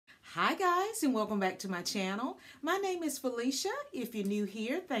Hi guys, and welcome back to my channel. My name is Felicia. If you're new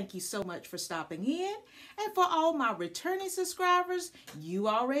here, thank you so much for stopping in. And for all my returning subscribers, you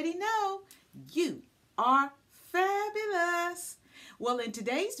already know you are fabulous. Well, in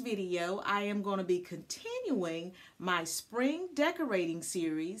today's video, I am going to be continuing my spring decorating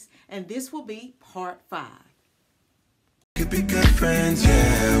series, and this will be part 5. We could be good friends,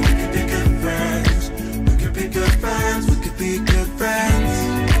 yeah. We could be good friends. We could be good friends. We could be good friends.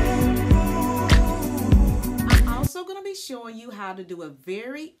 I'm also going to be showing you how to do a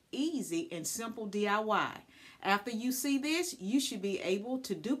very easy and simple DIY. After you see this, you should be able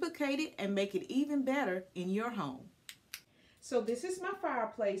to duplicate it and make it even better in your home. So this is my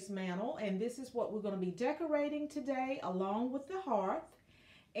fireplace mantle, and this is what we're going to be decorating today along with the hearth.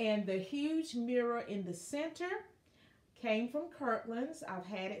 And the huge mirror in the center came from Kirkland's. I've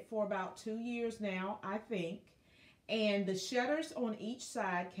had it for about 2 years now, I think. And the shutters on each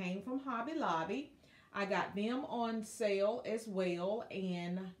side came from Hobby Lobby. I got them on sale as well,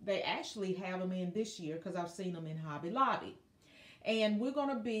 and they actually have them in this year because I've seen them in Hobby Lobby. And we're going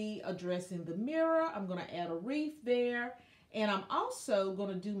to be addressing the mirror. I'm going to add a wreath there, and I'm also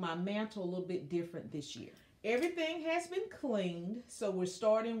going to do my mantle a little bit different this year. Everything has been cleaned, so we're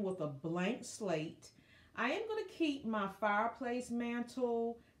starting with a blank slate. I am going to keep my fireplace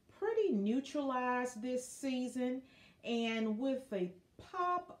mantle pretty neutralized this season and with a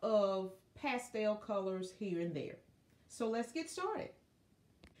pop of pastel colors here and there. So let's get started.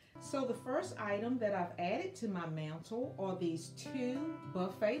 So the first item that I've added to my mantle are these 2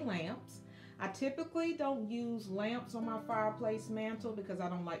 buffet lamps. I typically don't use lamps on my fireplace mantle because I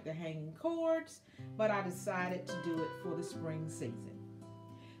don't like the hanging cords, but I decided to do it for the spring season.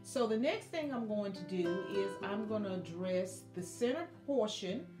 So the next thing I'm going to do is I'm going to address the center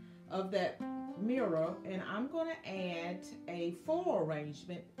portion of that mirror, and I'm going to add a floral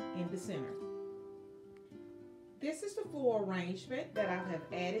arrangement in the center. This is the floral arrangement that I have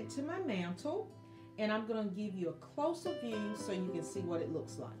added to my mantle, and I'm going to give you a closer view so you can see what it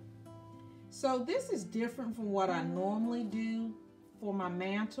looks like. So this is different from what I normally do for my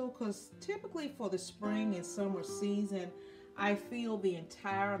mantle, because typically for the spring and summer season I fill the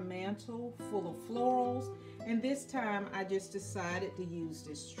entire mantle full of florals, and this time I just decided to use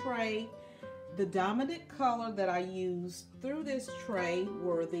this tray. The dominant color that I used through this tray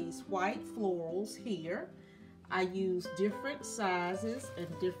were these white florals here. I used different sizes and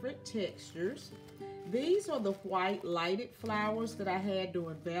different textures. These are the white lighted flowers that I had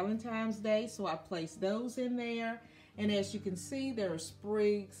during Valentine's Day, so I placed those in there. And as you can see, there are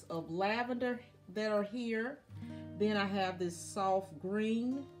sprigs of lavender that are here. Then I have this soft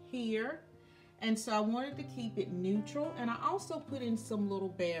green here. And so I wanted to keep it neutral, and I also put in some little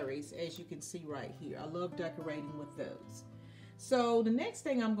berries, as you can see right here. I love decorating with those. So the next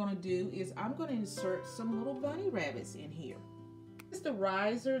thing I'm going to do is I'm going to insert some little bunny rabbits in here. This is the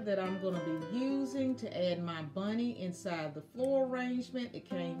riser that I'm going to be using to add my bunny inside the floral arrangement. It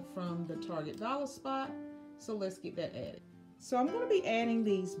came from the Target dollar spot, so let's get that added. So I'm going to be adding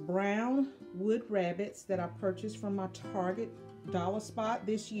these brown wood rabbits that I purchased from my Target dollar spot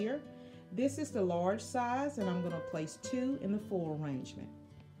this year. This is the large size, and I'm going to place 2 in the floral arrangement.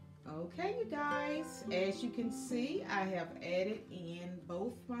 Okay, you guys, as you can see, I have added in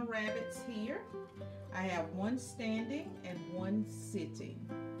both my rabbits here. I have one standing and one sitting.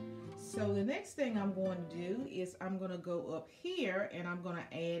 So the next thing I'm going to do is I'm going to go up here and I'm going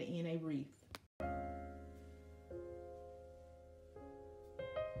to add in a wreath.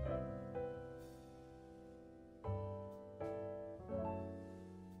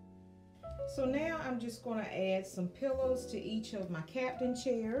 So now I'm just going to add some pillows to each of my captain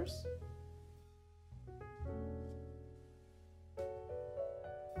chairs.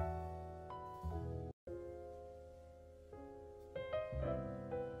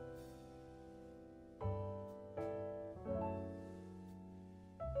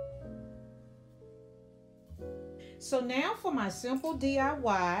 So now for my simple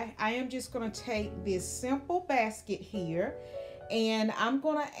DIY, I am just going to take this simple basket here, and I'm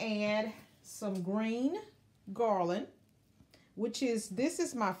going to add some green garland, this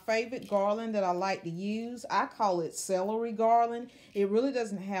is my favorite garland that I like to use. I call it celery garland. It really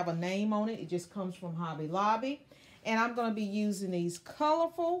doesn't have a name on it. It just comes from Hobby Lobby. And I'm going to be using these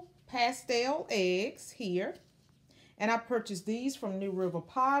colorful pastel eggs here. And I purchased these from New River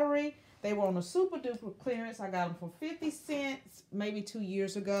Pottery. They were on a super duper clearance. I got them for 50 cents maybe 2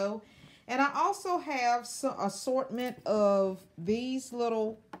 years ago. And I also have some assortment of these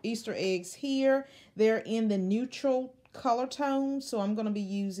little Easter eggs here. They're in the neutral color tones, so I'm going to be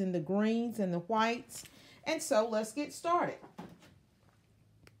using the greens and the whites. And so let's get started.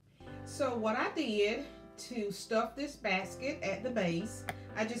 So what I did to stuff this basket at the base,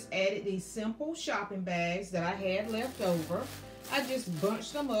 I just added these simple shopping bags that I had left over. I just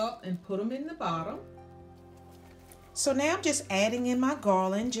bunched them up and put them in the bottom. So now I'm just adding in my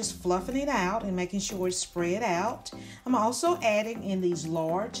garland, just fluffing it out and making sure it's spread out. I'm also adding in these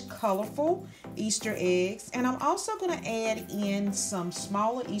large, colorful Easter eggs, and I'm also going to add in some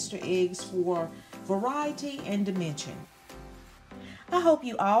smaller Easter eggs for variety and dimension. I hope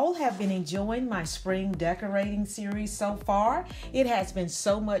you all have been enjoying my spring decorating series so far. It has been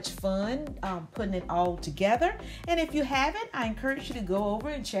so much fun putting it all together. And if you haven't, I encourage you to go over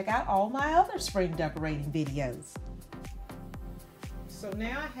and check out all my other spring decorating videos. So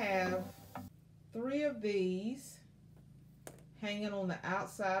now I have 3 of these hanging on the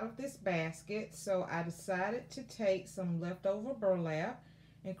outside of this basket. So I decided to take some leftover burlap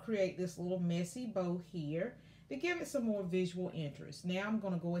and create this little messy bow here to give it some more visual interest. Now I'm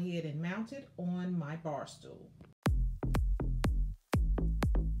going to go ahead and mount it on my bar stool.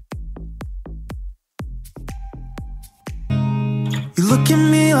 You look at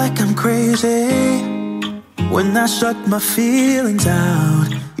me like I'm crazy when I shut my feelings out.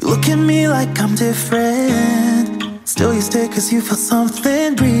 You look at me like I'm different, still you stay cause you feel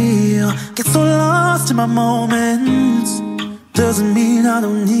something real. Get so lost in my moments, doesn't mean I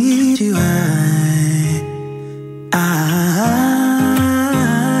don't need you. I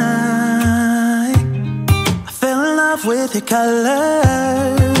fell in love with your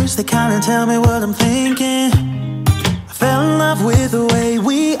colors, they kinda tell me what I'm thinking. I fell in love with the way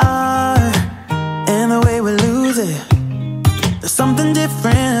we are and the way we lose it. There's something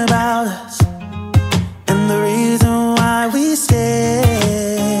different about us, and the reason why we stay.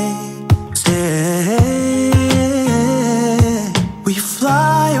 We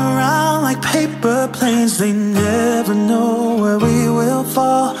fly around like paper planes, they never know where we will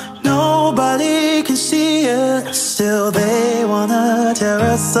fall. Nobody can see us, still they wanna tear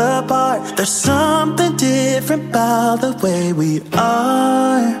us apart. There's something different about the way we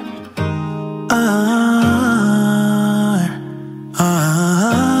are.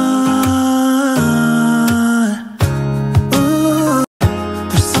 Ooh,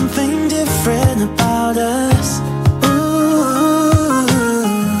 there's something different about us.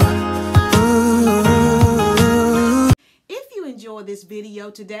 If you enjoyed this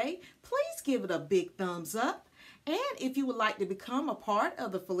video today, please give it a big thumbs up. And if you would like to become a part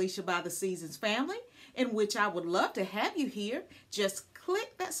of the Felicia by the Seasons family, in which I would love to have you here, just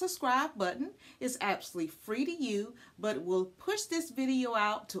click that subscribe button. It's absolutely free to you, but it will push this video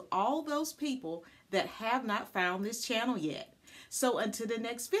out to all those people that have not found this channel yet. So until the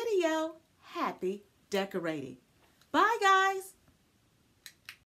next video, happy decorating. Bye guys.